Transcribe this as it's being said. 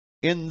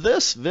In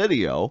this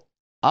video,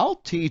 I'll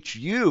teach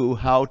you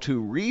how to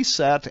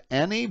reset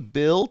any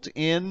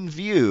built-in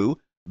view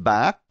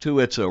back to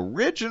its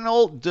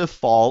original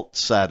default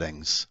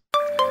settings.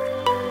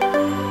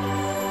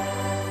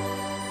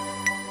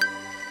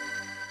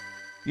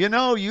 You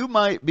know, you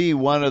might be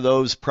one of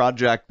those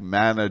project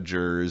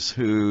managers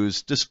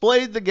who's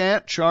displayed the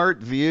Gantt chart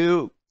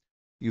view.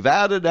 You've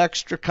added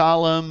extra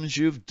columns,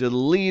 you've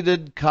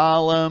deleted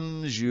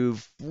columns,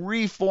 you've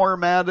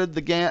reformatted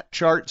the Gantt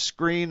chart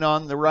screen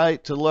on the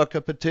right to look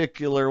a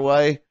particular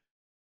way.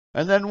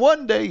 And then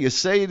one day you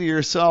say to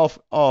yourself,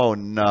 oh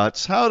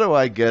nuts, how do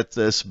I get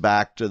this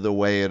back to the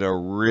way it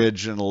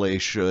originally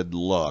should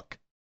look?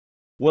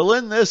 Well,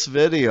 in this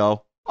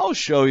video, I'll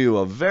show you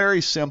a very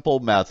simple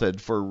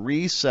method for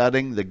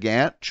resetting the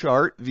Gantt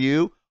chart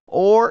view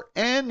or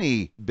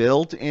any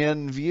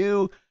built-in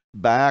view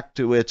back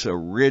to its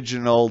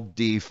original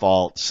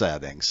default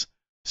settings.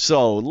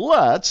 So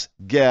let's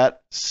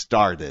get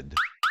started.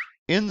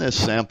 In this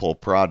sample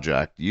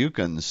project, you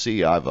can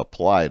see I've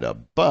applied a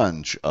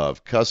bunch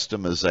of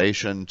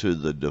customization to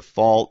the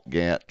default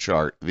Gantt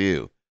chart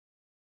view.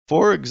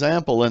 For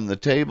example, in the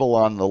table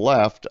on the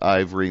left,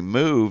 I've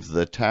removed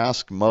the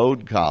task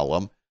mode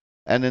column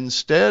and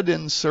instead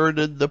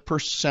inserted the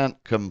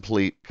 %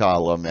 complete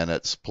column in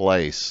its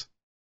place.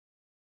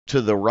 To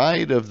the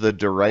right of the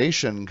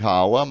duration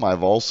column,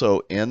 I've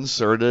also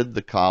inserted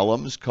the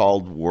columns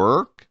called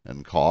work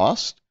and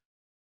cost.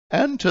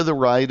 And to the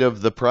right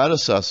of the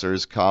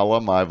predecessors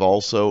column, I've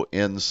also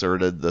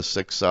inserted the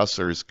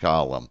successors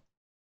column.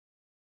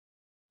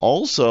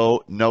 Also,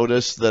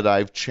 notice that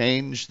I've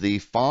changed the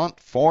font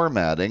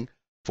formatting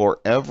for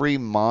every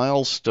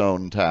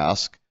milestone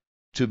task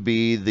to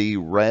be the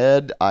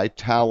red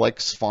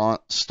italics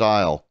font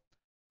style.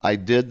 I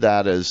did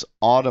that as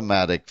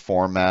automatic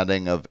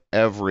formatting of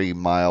every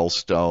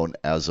milestone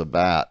as a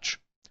batch.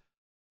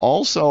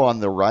 Also on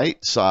the right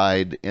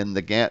side in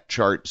the Gantt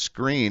chart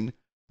screen,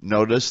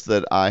 notice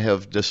that I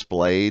have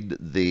displayed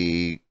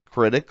the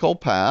critical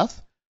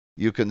path.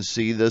 You can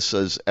see this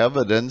as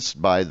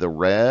evidenced by the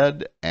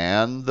red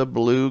and the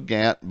blue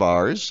Gantt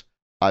bars.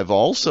 I've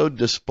also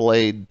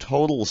displayed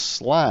total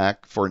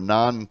slack for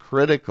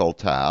non-critical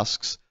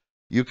tasks.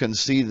 You can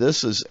see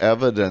this is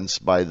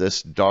evidenced by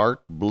this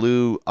dark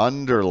blue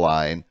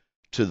underline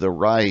to the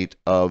right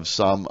of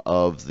some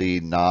of the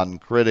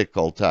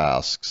non-critical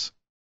tasks.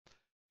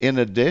 In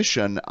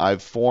addition,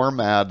 I've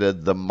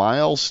formatted the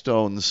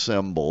milestone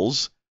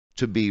symbols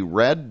to be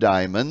red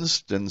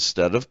diamonds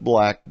instead of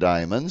black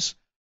diamonds,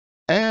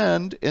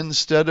 and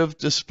instead of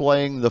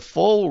displaying the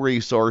full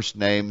resource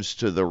names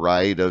to the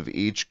right of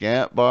each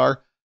Gantt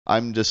bar,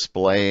 I'm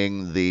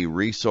displaying the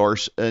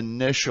resource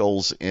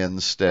initials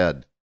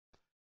instead.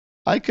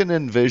 I can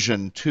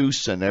envision two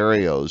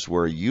scenarios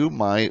where you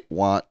might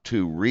want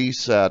to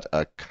reset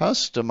a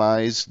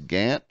customized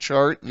Gantt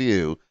chart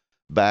view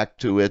back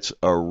to its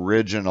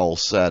original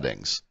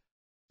settings.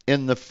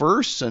 In the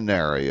first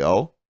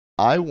scenario,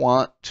 I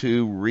want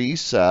to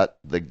reset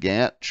the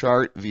Gantt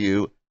chart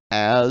view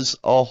as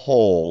a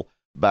whole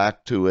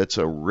back to its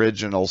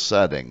original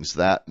settings.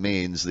 That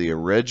means the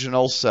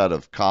original set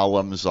of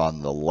columns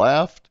on the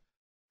left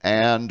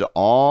and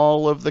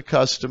all of the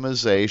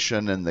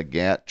customization in the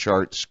Gantt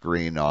chart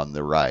screen on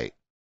the right.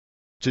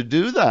 To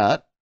do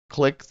that,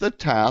 click the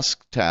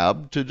Task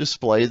tab to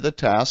display the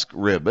task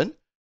ribbon.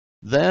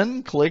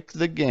 Then click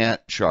the Gantt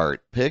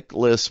chart Pick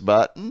List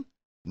button.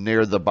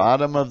 Near the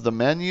bottom of the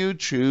menu,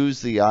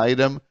 choose the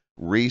item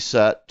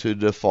Reset to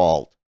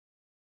Default.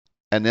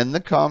 And in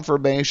the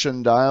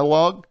confirmation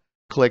dialog,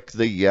 click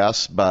the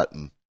Yes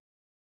button.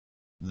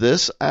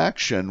 This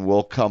action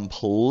will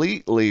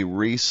completely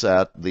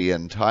reset the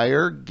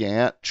entire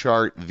Gantt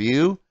chart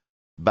view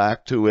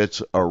back to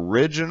its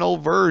original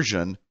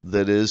version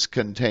that is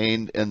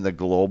contained in the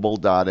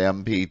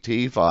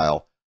global.mpt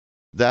file.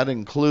 That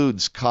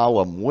includes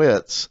column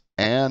widths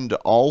and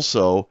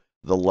also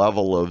the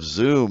level of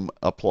zoom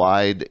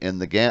applied in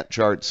the Gantt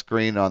chart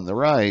screen on the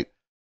right,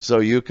 so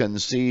you can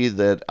see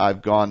that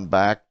I've gone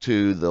back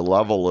to the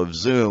level of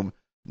zoom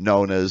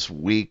known as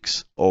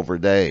weeks over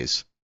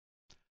days.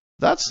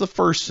 That's the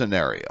first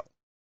scenario.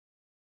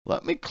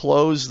 Let me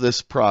close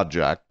this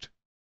project,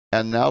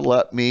 and now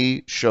let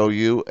me show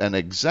you an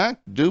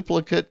exact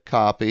duplicate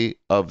copy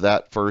of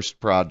that first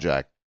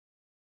project.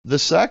 The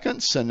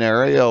second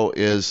scenario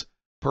is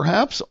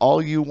perhaps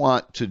all you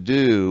want to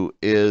do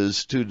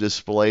is to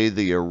display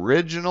the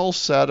original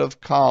set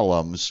of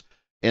columns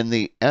in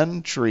the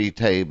entry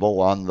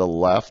table on the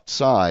left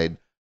side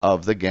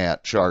of the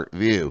Gantt chart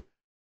view.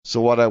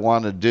 So what I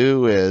want to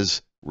do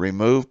is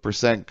remove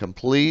 %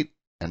 complete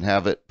and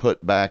have it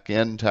put back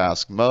in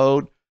task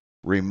mode,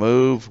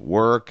 remove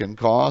work and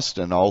cost,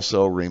 and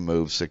also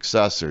remove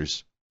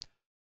successors.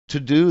 To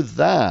do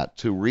that,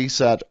 to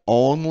reset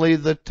only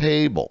the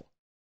table,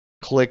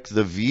 click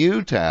the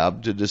View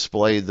tab to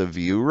display the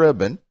View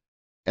ribbon,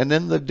 and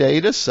in the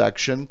Data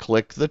section,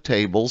 click the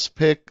Tables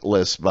Pick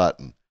List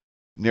button.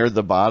 Near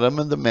the bottom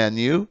of the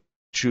menu,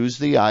 choose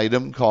the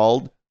item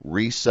called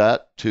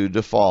Reset to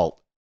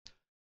Default.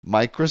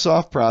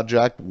 Microsoft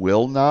Project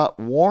will not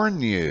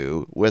warn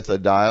you with a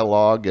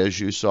dialog as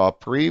you saw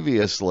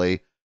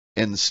previously.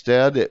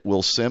 Instead, it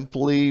will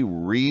simply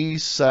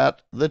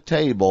reset the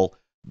table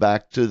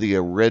back to the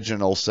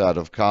original set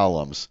of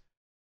columns.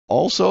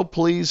 Also,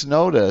 please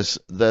notice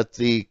that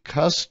the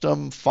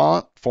custom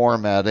font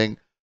formatting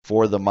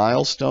for the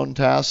milestone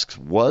tasks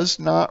was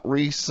not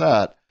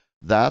reset.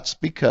 That's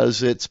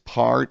because it's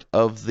part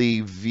of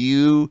the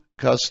view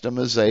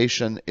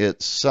customization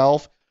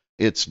itself.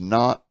 It's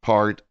not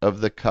part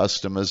of the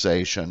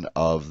customization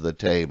of the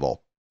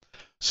table.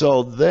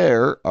 So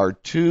there are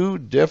two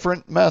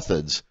different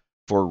methods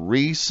for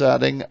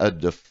resetting a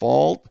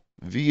default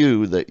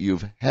view that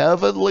you've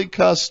heavily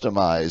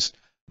customized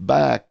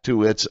back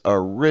to its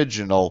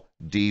original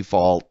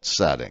default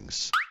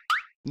settings.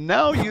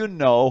 Now you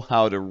know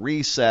how to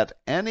reset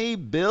any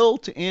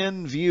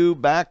built-in view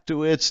back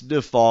to its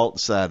default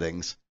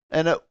settings.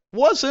 And it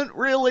wasn't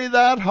really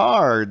that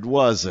hard,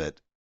 was it?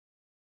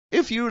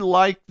 If you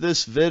liked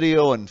this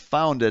video and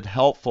found it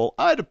helpful,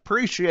 I'd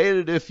appreciate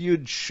it if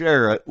you'd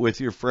share it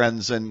with your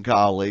friends and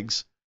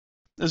colleagues.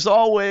 As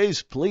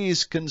always,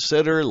 please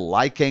consider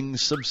liking,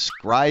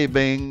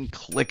 subscribing,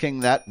 clicking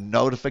that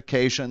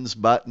notifications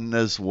button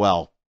as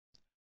well.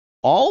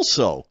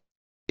 Also,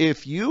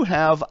 if you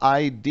have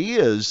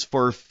ideas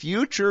for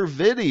future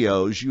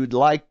videos you'd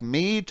like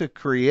me to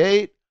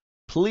create,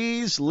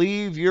 please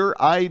leave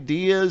your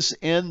ideas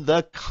in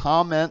the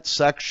comment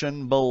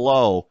section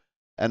below,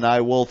 and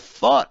I will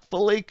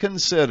thoughtfully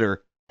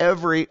consider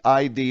every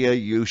idea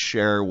you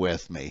share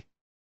with me.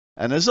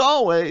 And as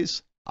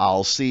always,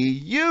 I'll see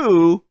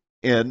you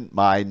in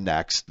my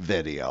next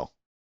video.